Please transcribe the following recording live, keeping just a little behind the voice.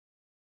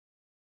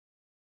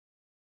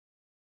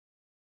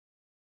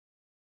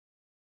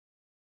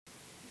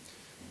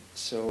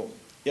So,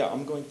 yeah,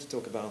 I'm going to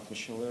talk about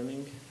machine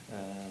learning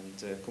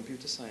and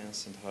computer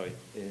science and how it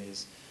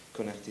is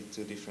connected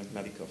to different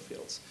medical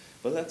fields.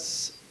 But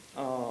let's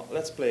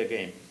play a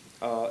game.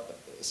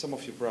 Some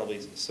of you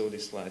probably saw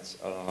these slides,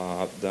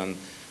 then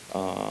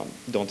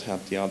don't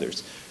have the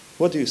others.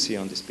 What do you see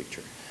on this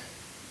picture?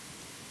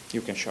 You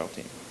can shout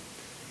in.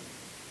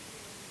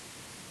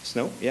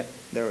 Snow? Yeah,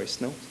 there is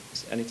snow.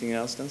 Is anything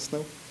else than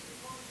snow?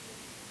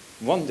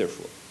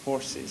 Wonderful.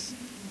 Horses.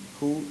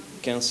 Who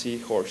can see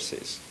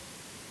horses?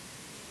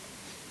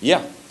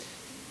 Yeah,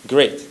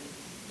 great.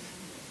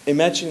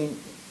 Imagine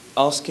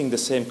asking the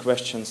same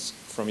questions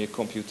from your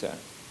computer.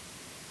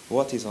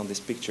 What is on this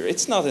picture?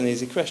 It's not an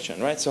easy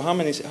question, right? So how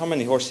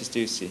many horses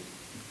do you see?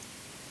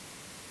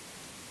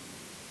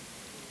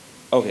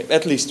 Okay,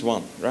 at least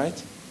one,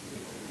 right?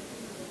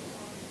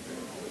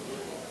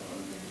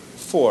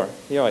 4.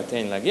 Jaj,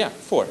 tényleg. Yeah,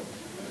 4.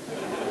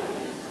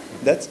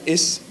 That's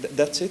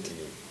it?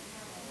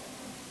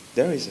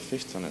 There is a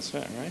 5th one as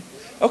well, right?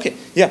 Okay,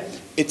 yeah,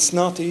 it's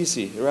not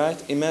easy,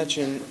 right?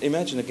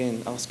 Imagine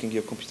again asking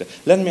your computer.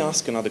 Let me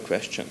ask another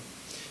question.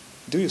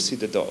 Do you see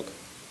the dog?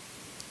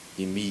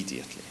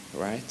 Immediately,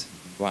 right?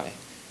 Why?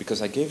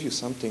 Because I gave you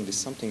something, this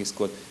something is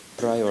called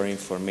prior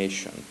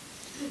information.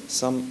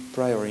 Some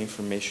prior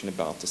information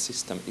about the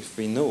system. If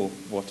we know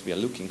what we are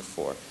looking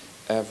for,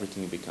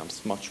 everything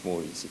becomes much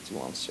more easy to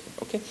answer,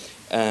 okay?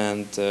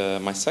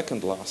 And my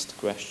second last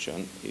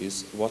question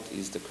is, what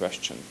is the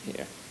question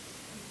here?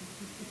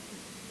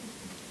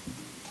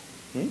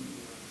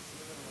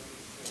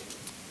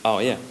 Oh,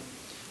 yeah.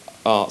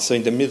 So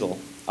in the middle,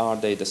 are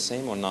they the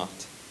same or not?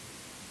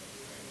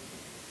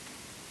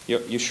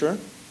 You sure?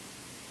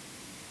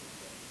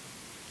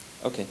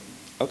 Okay,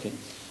 okay.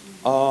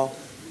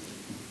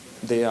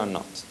 They are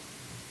not.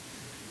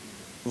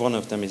 One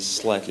of them is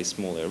slightly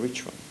smaller.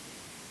 Which one?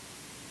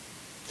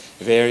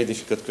 Very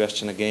difficult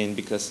question again,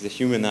 because the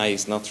human eye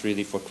is not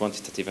really for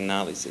quantitative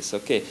analysis.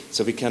 Okay,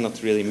 so we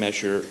cannot really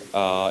measure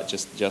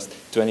just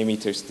 20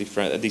 meters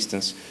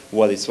distance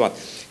what is what.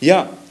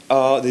 Yeah,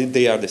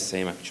 they are the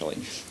same actually.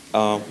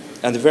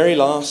 And the very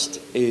last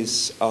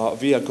is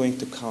we are going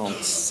to count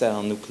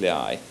cell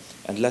nuclei,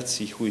 and let's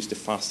see who is the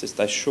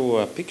fastest. I show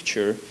a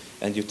picture,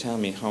 and you tell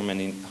me how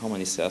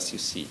many cells you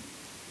see.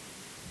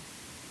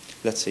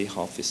 Let's say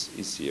half is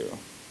 0.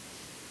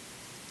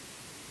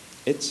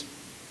 It's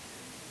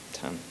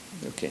 10.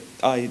 Okay,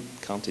 I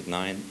counted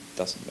 9.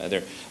 Doesn't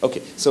matter.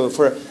 Okay, so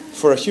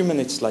for a human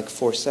it's like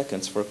 4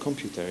 seconds. For a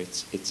computer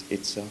it's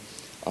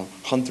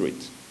 100,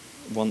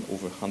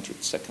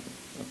 1/100 second.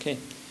 Okay,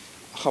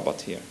 how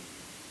about here?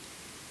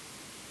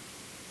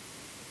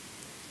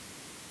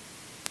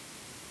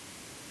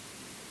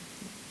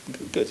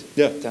 Good.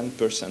 Yeah,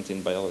 10%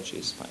 in biology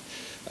is fine.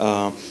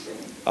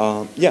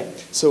 Yeah.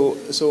 So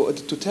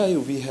to tell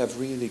you, we have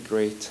really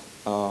great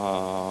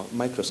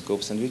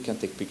microscopes, and we can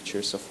take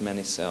pictures of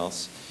many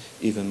cells,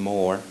 even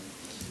more.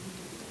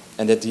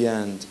 And at the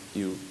end,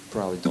 you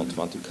probably don't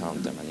want to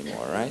count them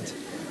anymore, right?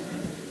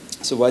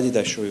 So why did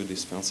I show you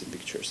these fancy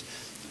pictures?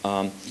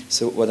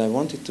 So what I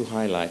wanted to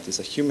highlight is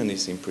a human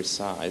is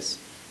imprecise.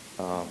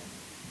 I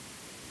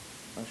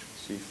should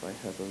see if I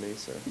have a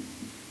laser.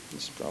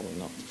 It's probably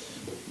not,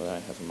 but I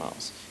have a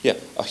mouse. Yeah,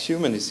 a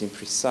human is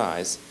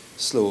imprecise,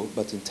 slow,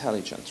 but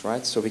intelligent,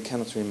 right? So we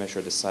cannot really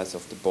measure the size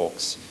of the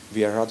box.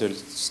 We are rather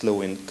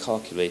slow in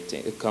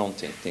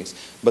counting things.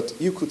 But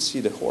you could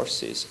see the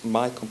horses.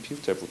 My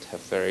computer would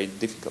have very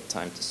difficult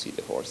time to see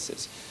the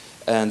horses.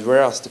 And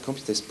whereas the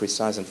computer is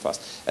precise and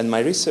fast. And my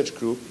research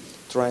group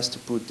tries to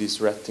put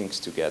these red things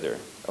together,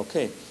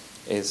 okay?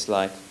 It's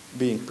like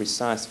being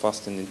precise,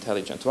 fast, and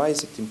intelligent. Why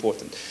is it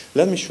important?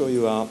 Let me show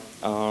you a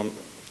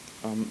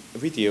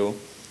video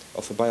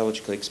of a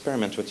biological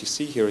experiment. What you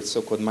see here is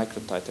so-called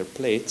microtiter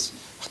plates.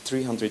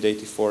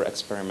 384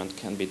 experiments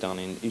can be done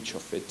in each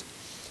of it.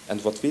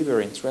 And what we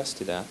were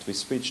interested at, we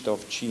switched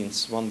off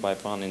genes one by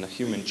one in a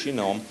human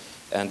genome,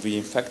 and we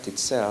infected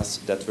cells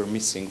that were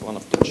missing one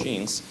of the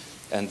genes,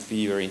 and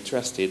we were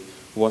interested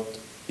what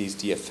is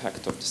the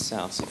effect of the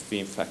cells if we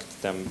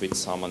infect them with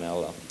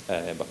Salmonella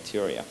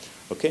bacteria.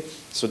 Okay,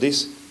 so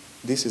this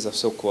is a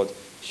so-called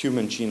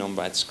human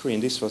genome-wide screen.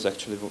 This was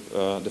actually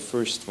the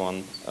first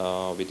one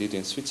we did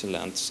in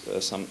Switzerland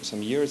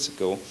some years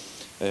ago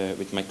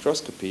with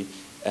microscopy,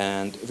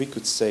 and we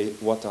could say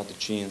what are the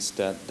genes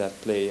that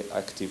play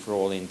active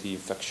role in the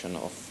infection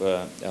of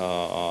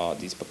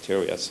these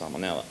bacteria,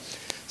 Salmonella.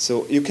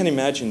 So you can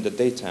imagine the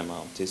data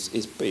amount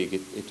is big.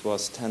 It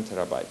was 10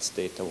 terabytes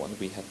data what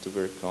we had to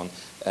work on,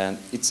 and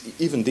it's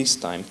even this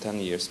time, 10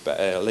 years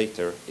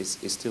later, is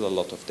still a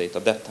lot of data.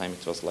 That time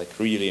it was like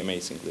really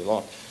amazingly a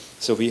lot.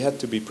 So we had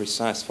to be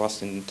precise,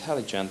 fast, and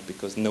intelligent,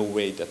 because no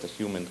way that a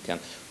human can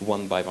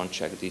one by one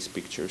check these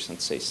pictures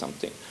and say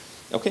something.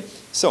 Okay,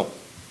 so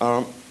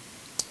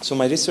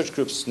my research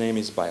group's name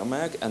is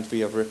Biomag, and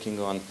we are working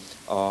on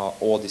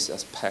all these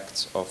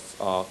aspects of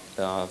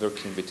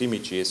working with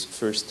images.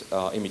 First,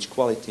 image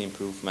quality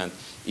improvement,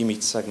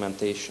 image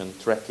segmentation,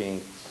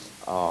 tracking,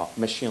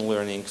 machine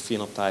learning,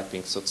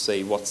 phenotyping, so to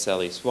say what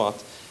cell is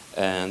what,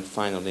 And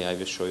finally, I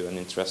will show you an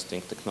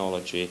interesting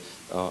technology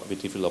we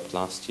developed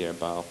last year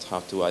about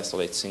how to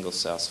isolate single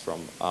cells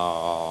from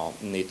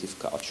native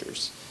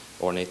cultures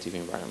or native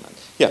environment.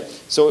 Yeah,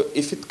 so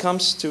if it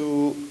comes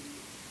to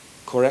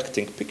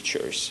correcting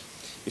pictures,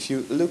 if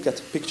you look at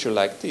a picture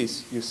like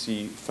this, you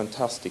see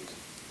fantastic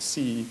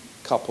sea,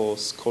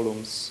 couples,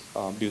 columns,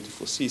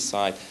 beautiful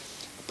seaside.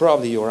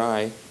 Probably your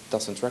eye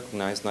doesn't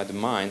recognize, neither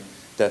mine,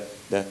 that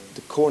the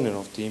corner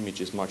of the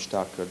image is much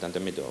darker than the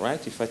middle,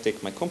 right? If I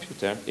take my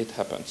computer, it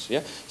happens,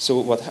 yeah? So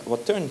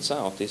what turns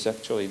out is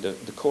actually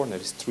the corner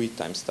is 3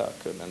 times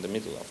darker than the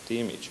middle of the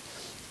image.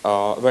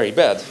 Very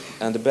bad,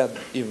 and the bad,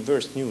 even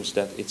worse news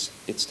that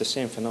it's the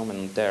same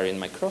phenomenon there in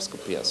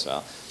microscopy as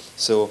well.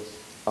 So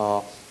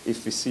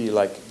if we see,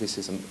 like, this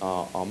is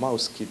a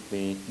mouse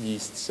kidney,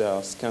 yeast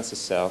cells, cancer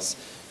cells,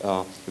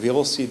 we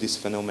all see this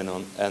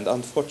phenomenon, and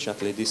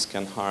unfortunately this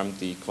can harm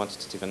the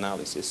quantitative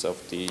analysis of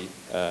the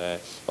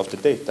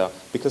data,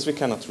 because we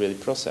cannot really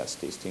process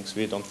these things.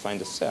 We don't find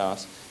the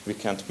cells, we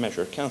can't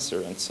measure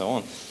cancer, and so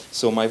on.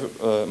 So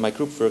my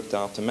group worked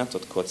out a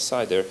method called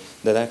CIDER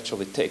that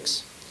actually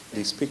takes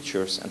these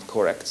pictures and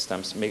corrects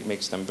them,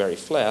 makes them very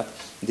flat.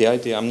 The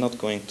idea, I'm not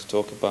going to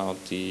talk about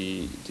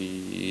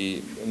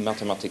the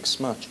mathematics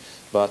much,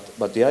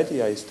 but the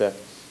idea is that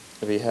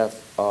we have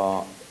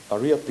a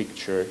real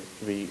picture.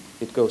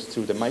 It goes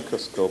through the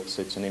microscope,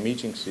 so it's an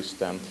imaging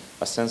system,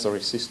 a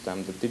sensory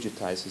system that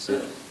digitizes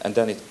it, and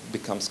then it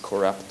becomes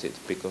corrupted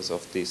because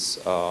of these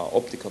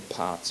optical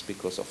paths,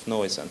 because of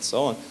noise and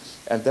so on.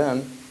 And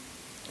then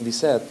we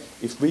said,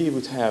 if we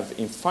would have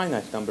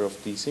infinite number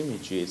of these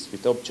images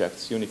with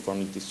objects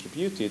uniformly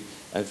distributed,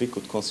 and we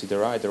could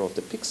consider either of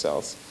the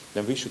pixels,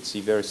 then we should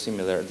see very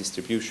similar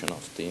distribution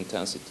of the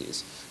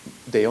intensities.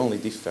 They only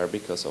differ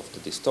because of the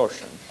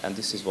distortion, and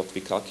this is what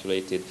we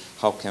calculated.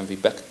 How can we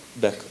back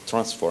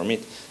transform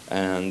it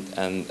and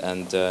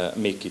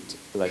make it,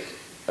 like,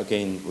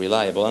 again,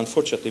 reliable?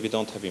 Unfortunately, we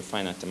don't have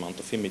infinite amount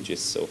of images,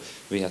 so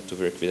we had to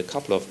work with a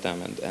couple of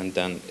them, and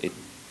then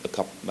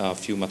a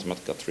few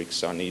mathematical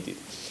tricks are needed.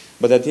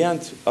 But at the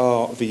end,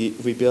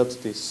 we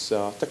built this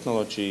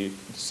technology,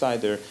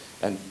 CIDER,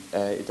 and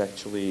it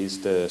actually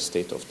is the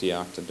state of the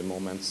art at the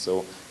moment.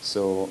 So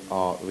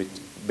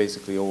with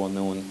basically all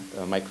known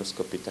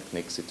microscopy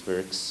techniques, it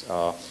works,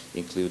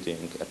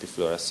 including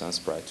epifluorescence,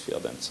 bright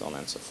field, and so on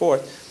and so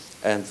forth.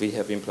 And we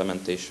have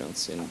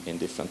implementations in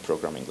different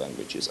programming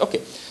languages.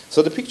 Okay,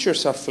 so the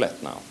pictures are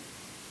flat now.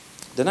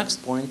 The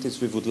next point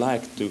is we would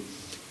like to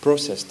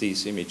process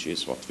these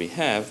images, what we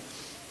have.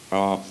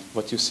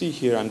 What you see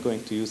here, I'm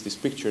going to use this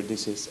picture.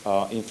 This is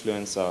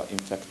influenza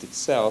infected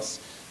cells.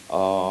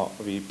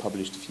 We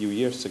published a few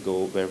years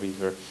ago where we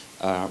were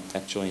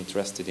actually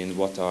interested in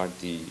what are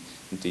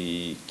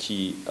the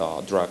key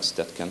drugs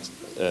that can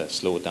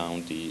slow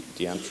down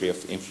the entry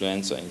of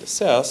influenza in the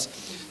cells.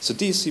 So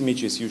these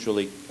images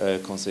usually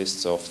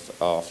consist of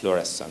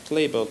fluorescent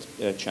labeled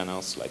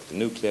channels like the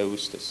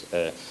nucleus,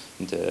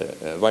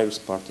 the virus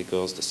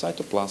particles, the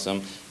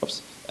cytoplasm.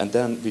 And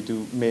then we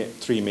do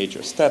 3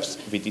 major steps.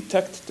 We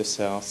detect the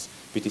cells,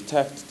 we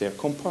detect their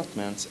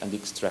compartments, and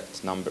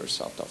extract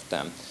numbers out of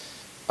them.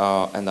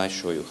 And I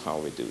show you how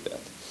we do that.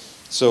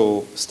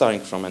 So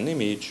starting from an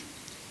image,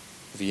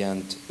 we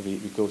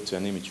go to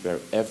an image where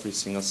every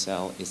single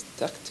cell is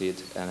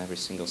detected, and every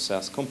single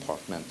cell's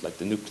compartment, like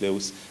the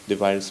nucleus, the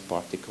virus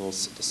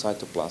particles, the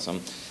cytoplasm,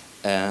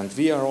 and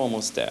we are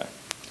almost there.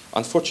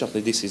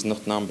 Unfortunately, this is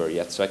not numbered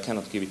yet, so I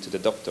cannot give it to the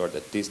doctor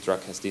that this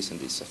drug has this and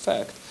this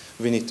effect.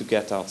 We need to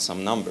get out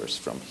some numbers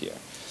from here.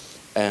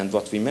 And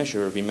what we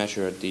measure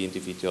the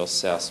individual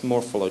cell's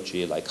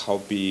morphology, like how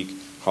big,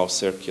 how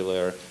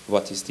circular,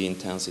 what is the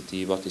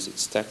intensity, what is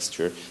its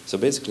texture. So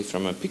basically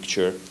from a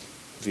picture,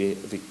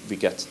 we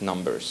get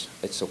numbers.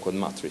 It's so-called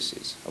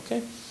matrices,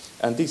 okay?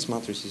 And these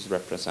matrices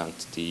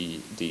represent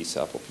the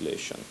cell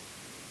population.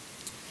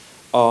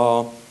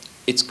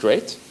 It's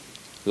great.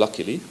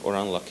 Luckily or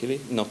unluckily,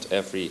 not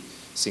every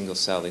single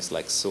cell is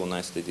like so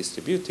nicely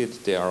distributed.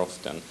 They are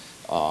often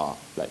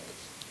like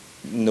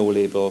no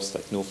labels,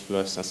 like no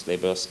fluorescence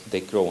labels.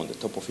 They grow on the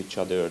top of each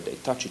other, they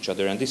touch each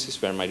other, and this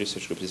is where my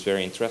research group is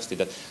very interested.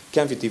 That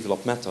can we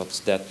develop methods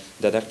that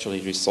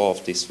actually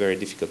resolve this very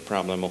difficult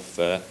problem of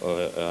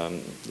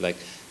like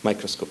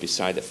microscopy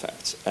side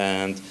effects?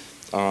 And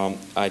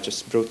I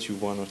just brought you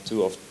 1 or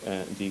 2 of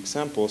the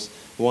examples.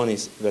 One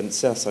is when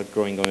cells are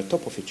growing on the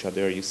top of each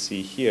other. You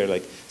see here,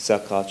 like cell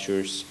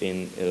cultures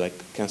in like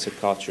cancer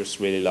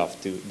cultures really love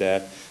to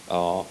that.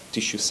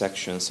 Tissue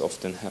sections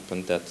often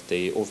happen that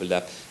they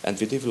overlap, and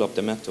we developed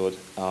a method.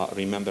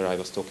 Remember, I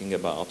was talking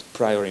about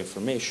prior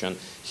information.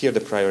 Here, the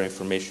prior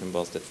information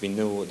was that we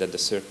know that the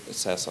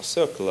cells are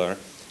circular,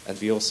 and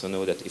we also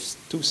know that if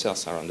 2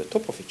 cells are on the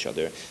top of each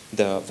other,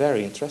 the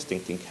very interesting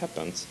thing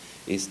happens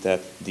is that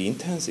the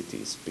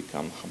intensities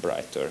become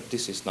brighter.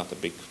 This is not a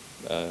big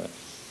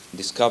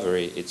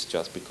discovery. It's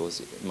just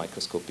because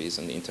microscopy is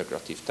an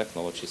integrative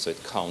technology, so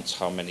it counts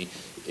how many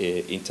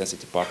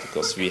intensity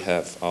particles we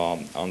have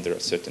under a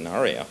certain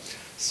area.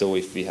 So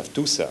if we have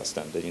 2 cells,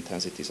 then the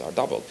intensities are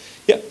doubled.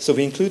 Yeah, so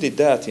we included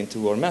that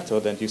into our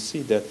method, and you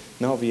see that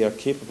now we are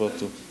capable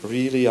to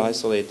really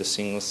isolate the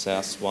single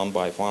cells one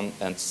by one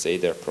and say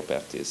their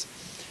properties.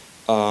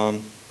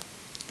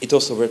 It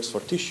also works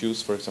for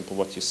tissues. For example,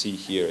 what you see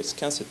here is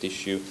cancer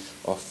tissue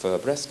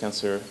of breast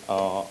cancer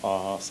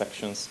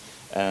sections,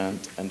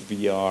 and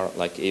we are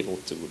like able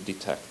to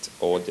detect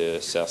all the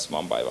cells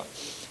one by one.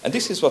 And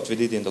this is what we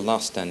did in the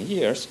last 10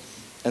 years.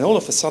 And all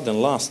of a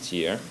sudden, last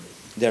year,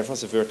 there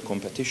was a world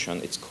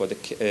competition. It's called the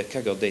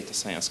Kaggle Data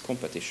Science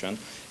Competition.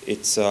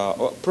 It's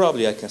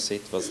probably I can say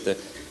it was the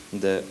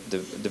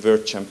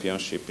world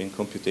championship in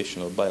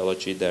computational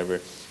biology. There were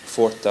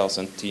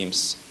 4,000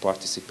 teams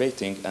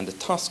participating, and the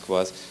task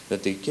was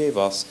that they gave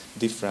us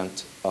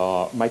different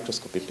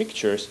microscopy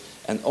pictures,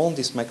 and on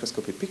these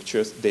microscopy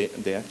pictures,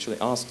 they actually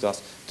asked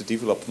us to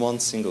develop one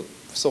single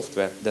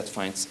software that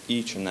finds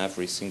each and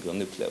every single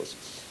nucleus.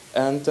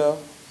 And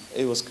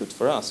it was good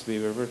for us. We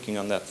were working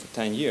on that for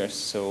 10 years,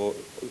 so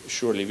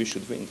surely we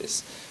should win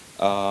this.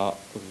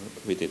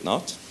 We did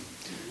not.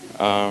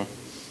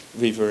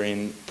 We were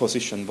in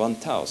position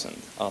 1,000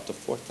 out of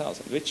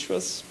 4,000, which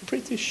was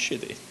pretty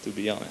shitty, to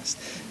be honest.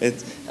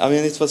 I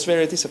mean, it was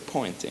very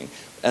disappointing.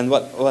 And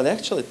what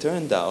actually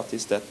turned out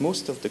is that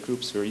most of the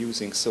groups were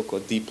using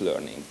so-called deep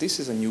learning. This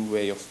is a new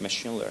way of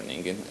machine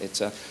learning, and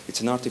it's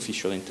an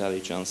artificial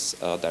intelligence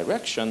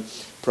direction.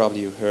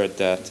 Probably you heard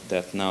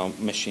that now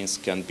machines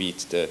can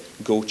beat the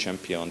Go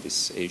champion,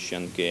 this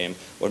Asian game,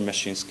 or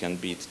machines can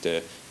beat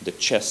the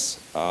chess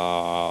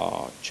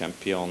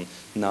champion.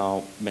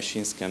 Now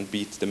machines can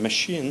beat the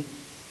machine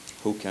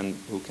who can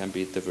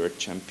beat the world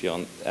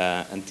champion,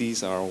 and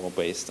these are all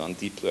based on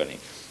deep learning.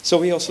 So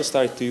we also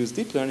started to use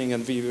deep learning,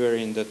 and we were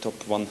in the top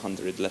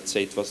 100. Let's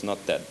say it was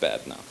not that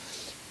bad now.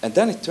 And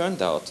then it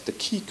turned out the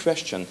key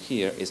question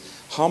here is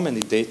how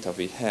many data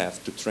we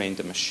have to train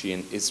the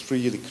machine is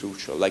really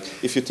crucial. Like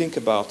if you think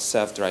about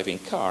self-driving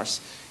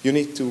cars, you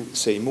need to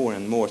say more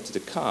and more to the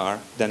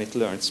car, then it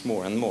learns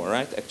more and more,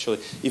 right? Actually,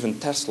 even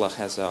Tesla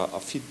has a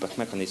feedback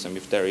mechanism.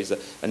 If there is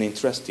an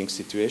interesting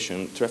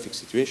situation, traffic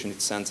situation,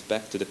 it sends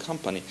back to the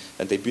company,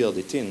 and they build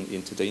it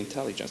into the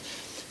intelligence.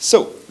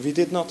 So we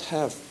did not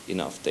have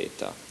enough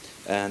data,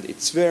 and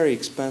it's very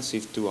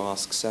expensive to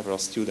ask several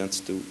students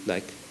to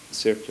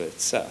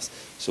circulate cells.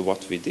 So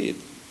what we did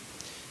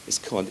is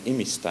called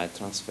image-style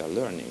transfer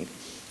learning.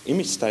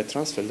 Image-style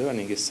transfer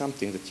learning is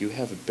something that you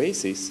have a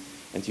basis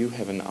and you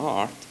have an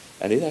art,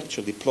 and it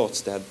actually plots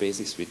that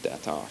basis with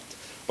that art.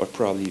 Or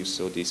probably you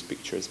saw these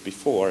pictures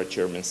before, a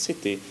German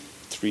city,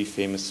 3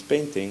 famous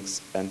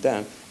paintings, and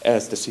then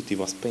as the city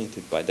was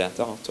painted by that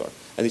author.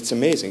 And it's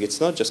amazing. It's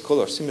not just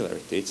color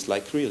similarity. It's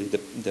like really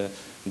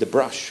the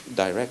brush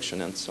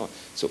direction and so on.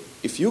 So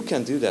if you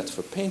can do that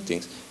for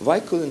paintings,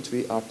 why couldn't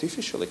we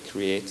artificially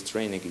create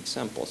training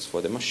examples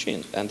for the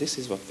machine? And this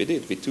is what we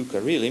did. We took a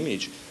real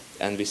image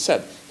and we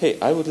said, hey,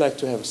 I would like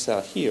to have a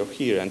cell here,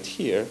 here, and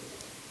here,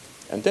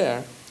 and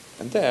there,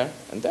 and there,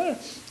 and there.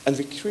 And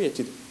we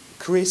created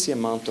crazy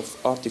amount of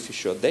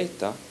artificial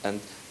data,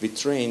 and we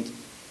trained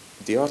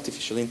the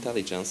artificial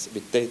intelligence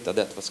with data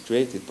that was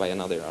created by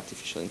another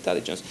artificial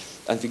intelligence,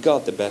 and we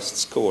got the best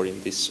score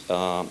in this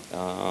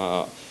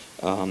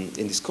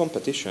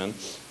competition.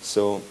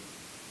 So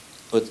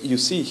what you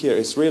see here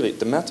is really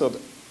the method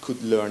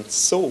could learn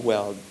so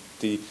well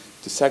to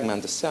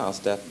segment the cells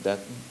that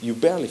you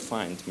barely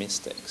find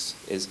mistakes.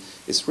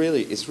 is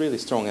really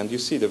strong, and you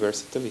see the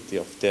versatility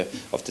of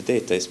the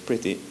data is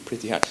pretty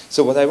high.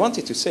 So what I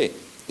wanted to say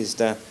is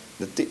that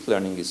the deep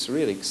learning is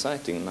really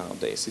exciting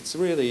nowadays. It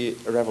really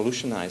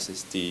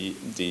revolutionizes the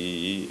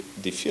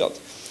field.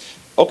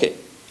 Okay,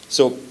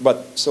 so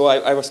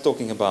I was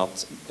talking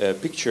about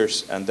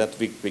pictures, and that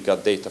we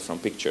got data from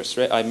pictures.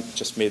 Right? I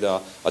just made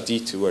a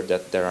detour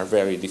that there are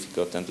very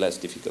difficult and less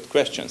difficult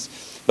questions.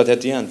 But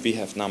at the end, we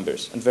have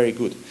numbers, and very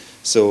good.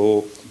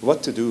 So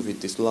what to do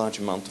with this large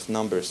amount of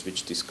numbers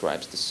which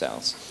describes the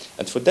cells?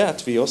 And for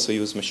that, we also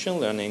use machine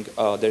learning.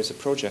 There's a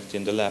project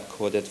in the lab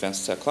called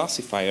Advanced Cell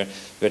Classifier,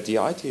 where the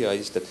idea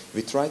is that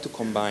we try to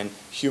combine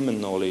human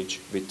knowledge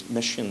with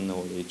machine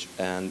knowledge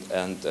and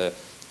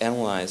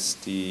analyze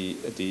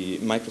the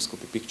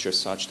microscopy picture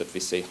such that we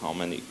say how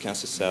many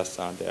cancer cells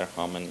are there,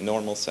 how many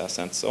normal cells,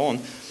 and so on.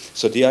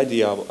 So the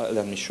idea,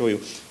 let me show you,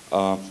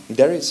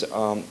 there is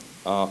a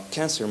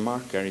cancer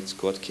marker, it's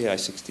called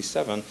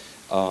Ki67,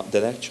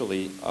 that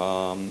actually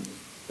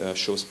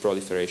shows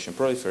proliferation.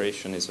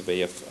 Proliferation is a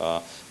way of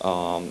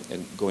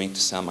going to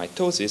cell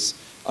mitosis.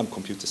 I'm a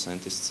computer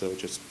scientist, so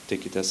just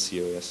take it as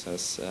serious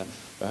as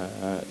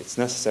it's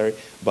necessary.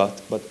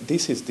 But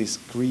this is these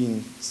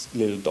green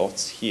little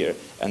dots here,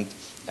 and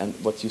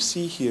what you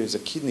see here is a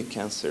kidney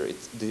cancer.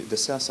 The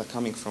cells are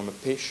coming from a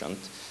patient,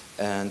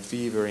 and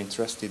we were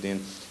interested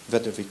in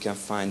whether we can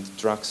find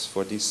drugs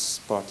for this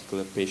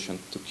particular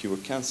patient to cure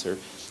cancer.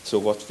 So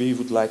what we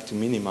would like to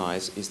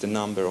minimize is the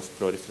number of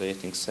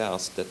proliferating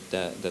cells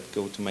that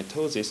go to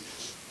mitosis,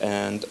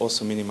 and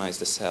also minimize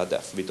the cell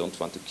death. We don't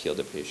want to kill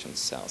the patient's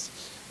cells.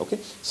 Okay,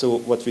 so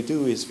what we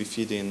do is we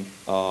feed in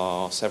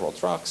several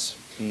drugs,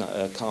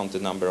 count the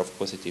number of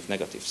positive,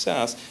 negative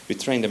cells. We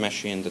train the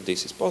machine that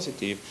this is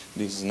positive,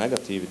 this is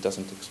negative, it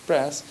doesn't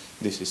express,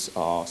 this is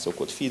a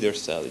so-called feeder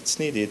cell, it's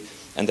needed,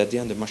 and at the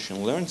end the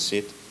machine learns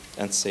it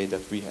and say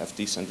that we have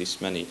this and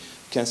this many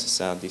cancer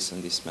cells, this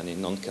and this many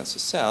non-cancer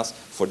cells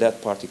for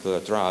that particular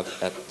drug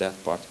at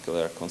that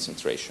particular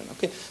concentration.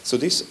 Okay, so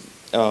this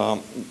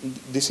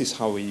is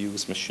how we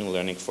use machine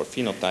learning for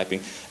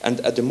phenotyping.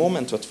 And at the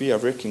moment, what we are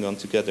working on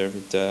together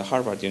with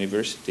Harvard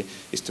University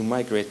is to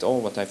migrate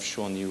all what I've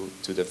shown you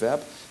to the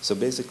web. So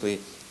basically,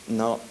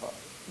 now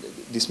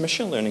this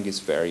machine learning is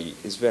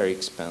very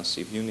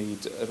expensive. You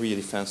need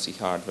really fancy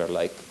hardware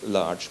like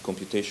large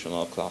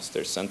computational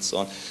clusters and so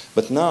on.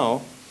 But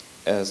now,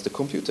 as the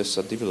computers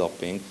are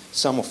developing,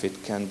 some of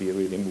it can be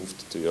really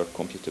moved to your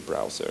computer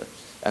browser.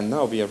 And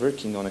now we are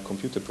working on a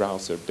computer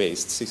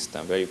browser-based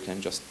system where you can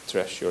just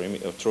trash your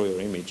or throw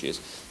your images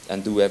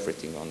and do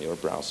everything on your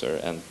browser.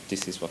 And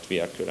this is what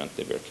we are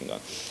currently working on.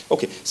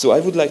 Okay, so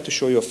I would like to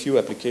show you a few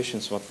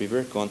applications what we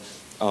work on.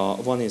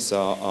 One is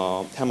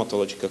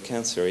hematological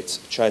cancer. It's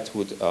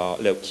childhood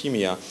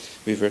leukemia.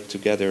 We work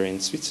together in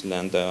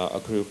Switzerland, a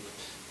group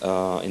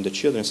in the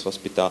Children's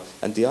Hospital.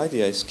 And the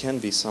idea is, can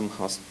we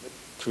somehow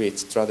create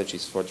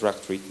strategies for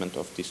drug treatment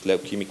of these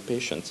leukemic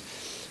patients?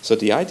 So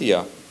the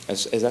idea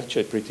is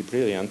actually pretty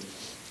brilliant.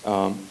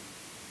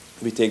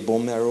 We take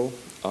bone marrow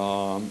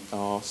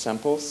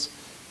samples.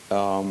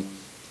 I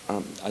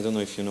don't know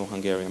if you know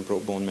Hungarian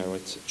bone marrow,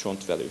 it's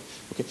csontvelő.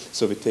 Okay,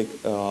 so we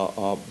take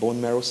bone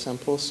marrow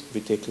samples,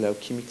 we take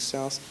leukemic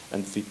cells,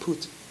 and we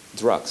put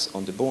drugs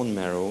on the bone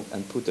marrow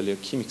and put the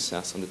leukemic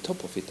cells on the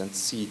top of it and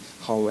see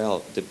how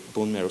well the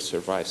bone marrow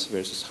survives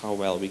versus how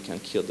well we can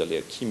kill the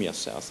leukemia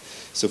cells.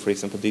 So for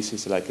example, this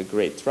is like a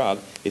great drug.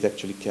 It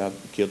actually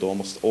killed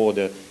almost all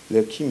the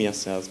leukemia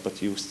cells,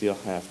 but you still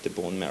have the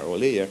bone marrow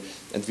layer.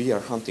 And we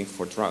are hunting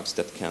for drugs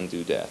that can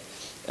do that.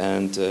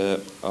 And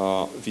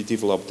we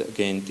developed,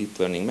 again, deep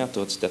learning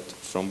methods that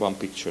from one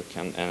picture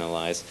can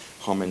analyze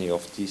how many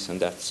of this and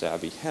that cell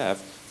we have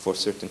for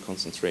certain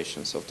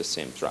concentrations of the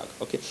same drug.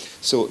 Okay,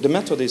 so the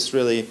method is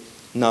really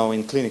now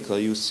in clinical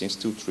use since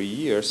 2-3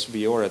 years.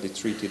 We already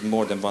treated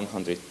more than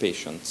 100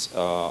 patients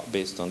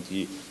based on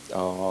the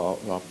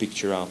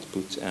picture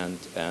output and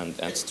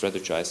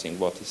strategizing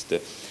what is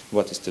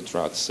the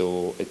drug.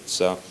 So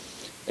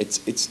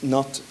it's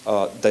not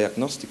a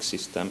diagnostic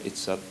system.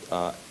 It's a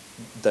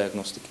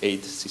diagnostic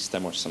aid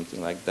system or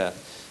something like that.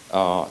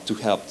 To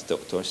help the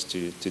doctors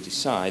to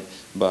decide,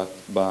 but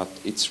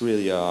it's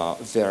really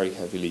very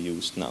heavily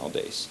used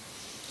nowadays.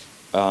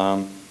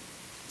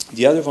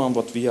 The other one,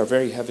 what we are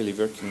very heavily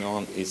working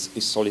on is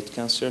solid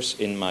cancers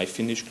in my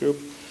Finnish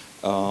group.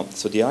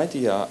 So the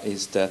idea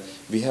is that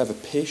we have a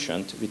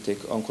patient, we take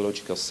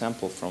oncological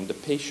sample from the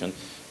patient,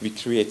 we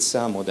create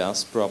cell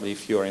models. Probably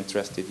if you're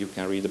interested, you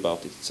can read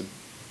about it. It's a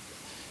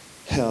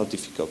hell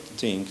difficult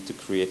thing to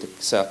create a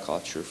cell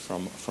culture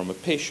from a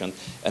patient,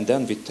 and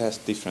then we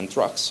test different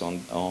drugs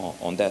on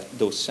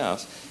those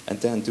cells,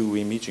 and then do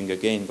imaging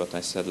again, what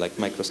I said, like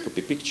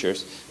microscopy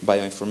pictures,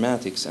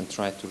 bioinformatics, and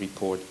try to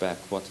report back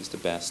what is the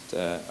best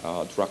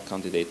drug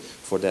candidate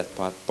for that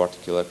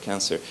particular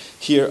cancer.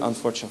 Here,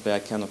 unfortunately, I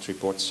cannot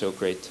report so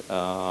great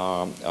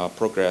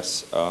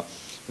progress.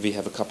 We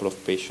have a couple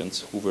of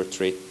patients who were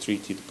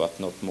treated, but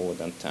not more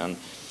than 10.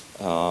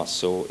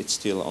 So it's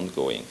still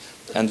ongoing.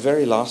 And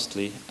very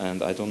lastly,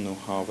 and I don't know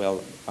how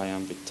well I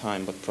am with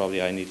time, but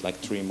probably I need like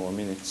 3 more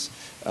minutes,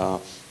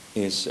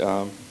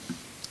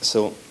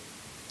 so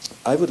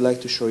I would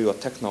like to show you a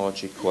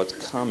technology called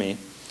Kami.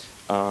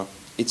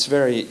 It's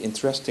very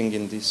interesting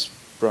in this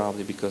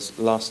probably because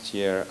last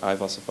year I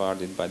was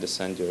awarded by the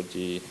Sender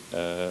the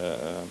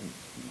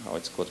how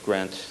it's called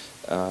grant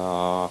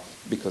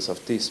because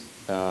of this.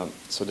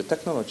 So the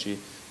technology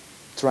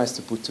tries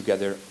to put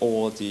together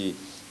all the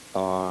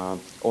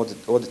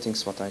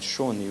things what I've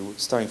shown you,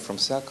 starting from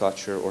cell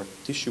culture or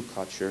tissue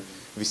culture.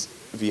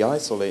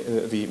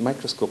 We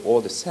microscope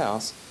all the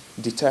cells,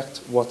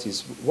 detect what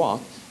is what,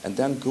 and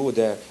then go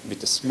there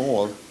with a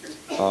small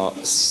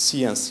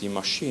CNC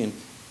machine.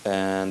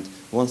 And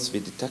once we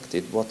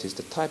detected what is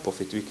the type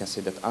of it, we can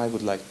say that I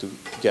would like to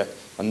get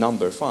a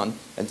number 1,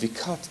 and we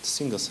cut the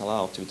single cell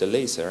out with a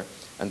laser,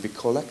 and we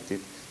collect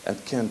it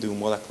and can do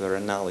molecular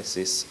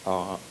analysis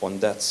on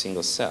that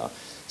single cell.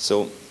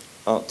 So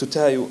to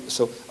tell you,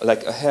 so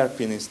like a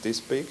hairpin is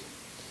this big,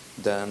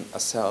 then a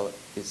cell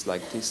is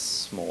like this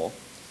small,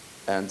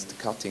 and the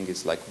cutting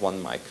is like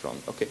 1 micron.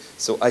 Okay,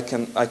 so I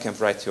can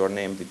write your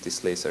name with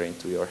this laser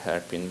into your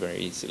hairpin very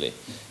easily.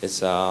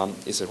 It's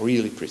a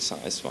really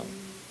precise one.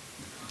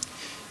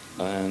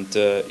 And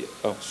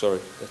oh, sorry,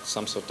 that's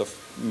some sort of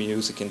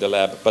music in the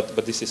lab,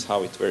 but this is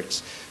how it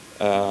works.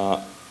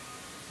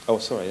 Oh,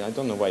 sorry, I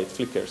don't know why it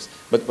flickers,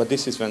 but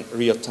this is when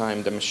real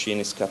time the machine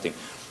is cutting.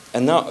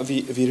 And now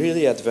we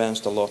really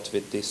advanced a lot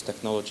with this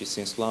technology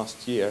since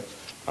last year.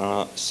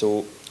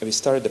 So we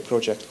started a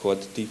project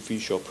called Deep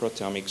Visual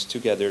Proteomics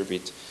together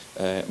with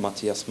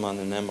Matthias Mann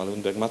and Emma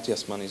Lundberg.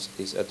 Matthias Mann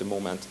is at the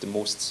moment the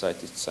most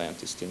cited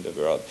scientist in the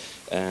world.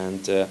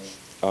 And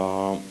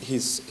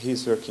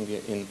he's working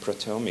in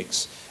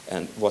proteomics,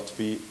 And what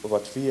we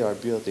are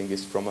building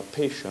is from a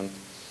patient,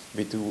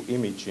 we do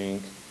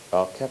imaging,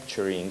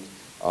 capturing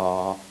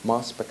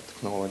mass spec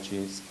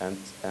technologies and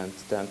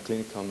then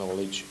clinical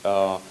knowledge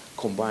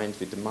combined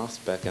with the mass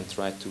spec and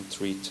try to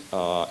treat,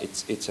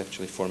 it's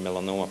actually for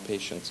melanoma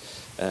patients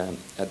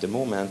at the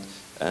moment.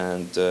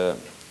 And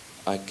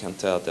I can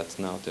tell that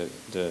now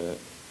the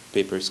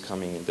paper is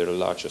coming in the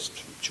largest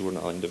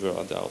journal in the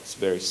world out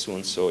very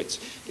soon, so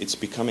it's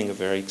becoming a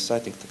very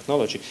exciting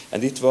technology.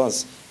 And it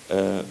was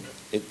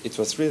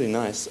really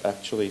nice,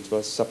 actually. It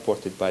was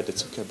supported by the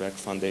Zuckerberg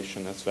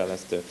Foundation as well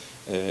as the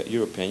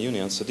European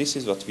Union. So this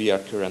is what we are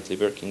currently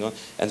working on.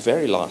 And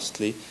very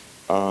lastly,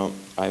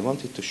 I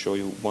wanted to show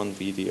you one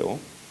video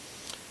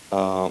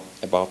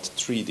about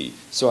 3D.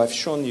 So I've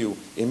shown you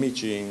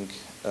imaging,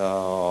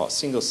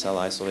 single cell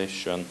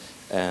isolation,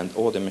 and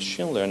all the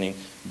machine learning,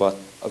 but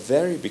a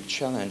very big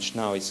challenge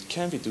now is,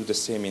 can we do the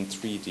same in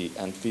 3D?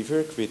 And we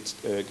work with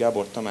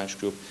Gábor Tamás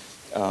group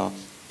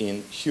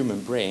in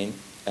human brain,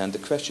 and the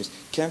question is,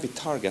 can we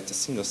target a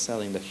single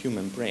cell in the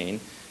human brain,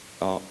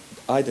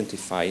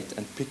 identify it,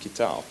 and pick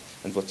it out?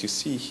 And what you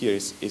see here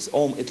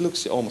it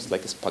looks almost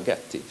like a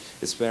spaghetti.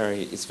 It's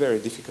very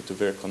difficult to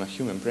work on a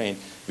human brain.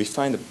 We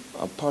find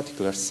a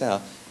particular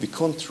cell, we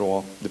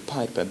control the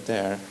pipette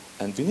there,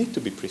 and we need to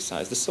be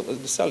precise.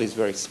 The cell is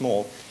very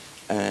small,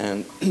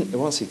 and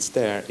once it's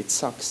there, it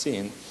sucks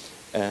in,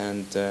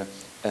 and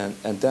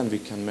then we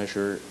can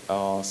measure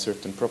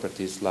certain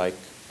properties like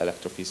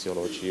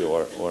electrophysiology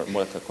or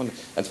molecular content.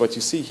 And what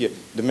you see here,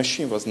 the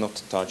machine was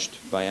not touched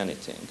by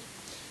anything.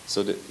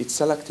 So it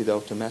selected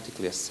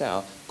automatically a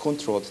cell,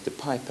 controlled the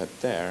pipette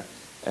there,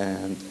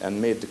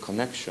 and made the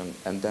connection,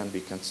 and then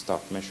we can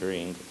start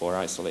measuring or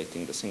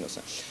isolating the single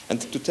cell. And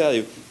to tell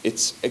you,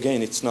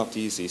 it's not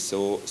easy.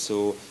 So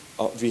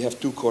we have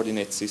two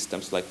coordinate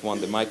systems, like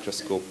one the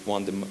microscope,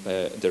 one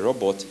the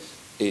robot.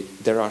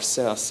 There are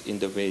cells in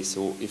the way,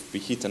 so if we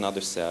hit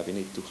another cell, we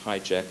need to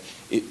hijack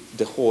it.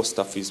 The whole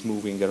stuff is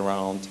moving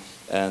around,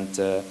 and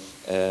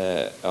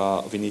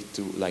we need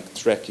to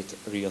track it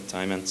real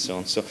time and so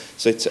on. So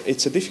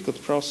it's a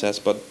difficult process,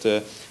 but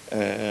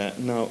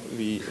now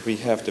we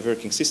have the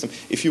working system.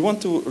 If you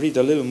want to read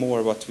a little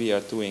more what we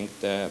are doing,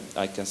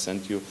 I can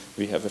send you.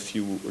 We have a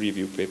few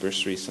review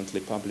papers recently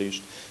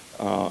published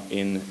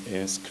in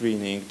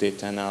screening,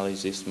 data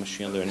analysis,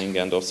 machine learning,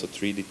 and also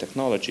 3D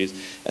technologies.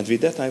 And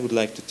with that, I would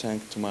like to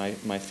thank to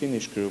my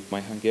Finnish group,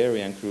 my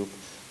Hungarian group,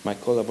 my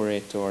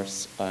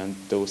collaborators, and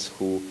those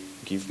who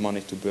give money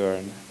to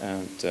Burn.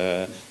 And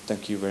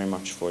thank you very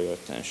much for your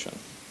attention.